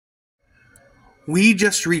We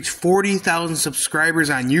just reached 40,000 subscribers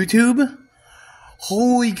on YouTube.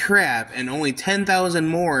 Holy crap, and only 10,000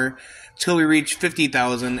 more till we reach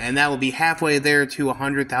 50,000, and that will be halfway there to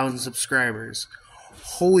 100,000 subscribers.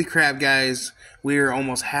 Holy crap, guys, we are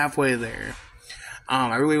almost halfway there.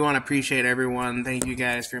 I really want to appreciate everyone. Thank you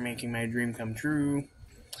guys for making my dream come true.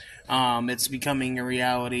 It's becoming a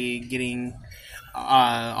reality, getting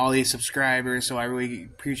all these subscribers, so I really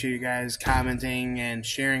appreciate you guys commenting and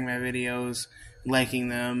sharing my videos, liking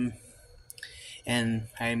them. And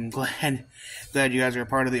I'm glad you guys are a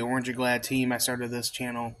part of the Orange and Glad team. I started this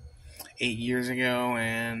channel 8 years ago,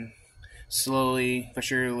 and slowly but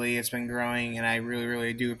surely it's been growing, and I really,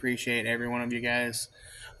 really do appreciate every one of you guys.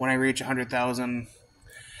 When I reach 100,000,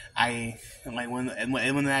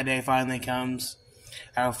 when that day finally comes,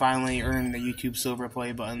 I will finally earn the YouTube Silver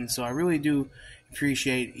Play button. So I really do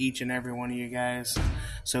appreciate each and every one of you guys.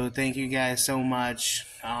 So thank you guys so much.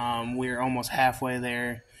 We're almost halfway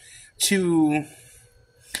there to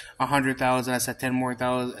 100,000. I said 10 more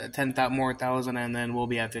thousand, and then we'll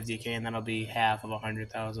be at 50K, and that'll be half of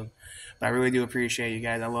 100,000. But I really do appreciate you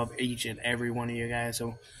guys. I love each and every one of you guys.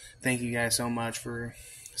 So thank you guys so much for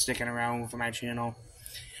sticking around for my channel.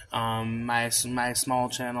 My small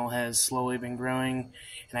channel has slowly been growing,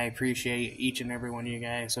 and I appreciate each and every one of you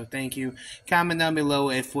guys. So thank you. Comment down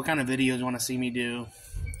below what kind of videos you want to see me do.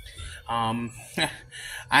 I'll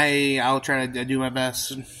try to do my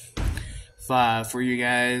best for you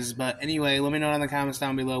guys. But anyway, let me know in the comments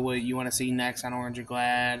down below what you want to see next on Orange and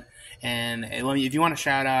Glad. And if you want a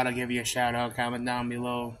shout out, I'll give you a shout out. Comment down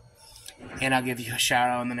below, and I'll give you a shout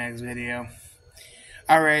out in the next video.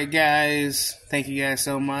 Alright, guys. Thank you guys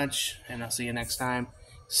so much, and I'll see you next time.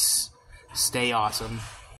 Stay awesome.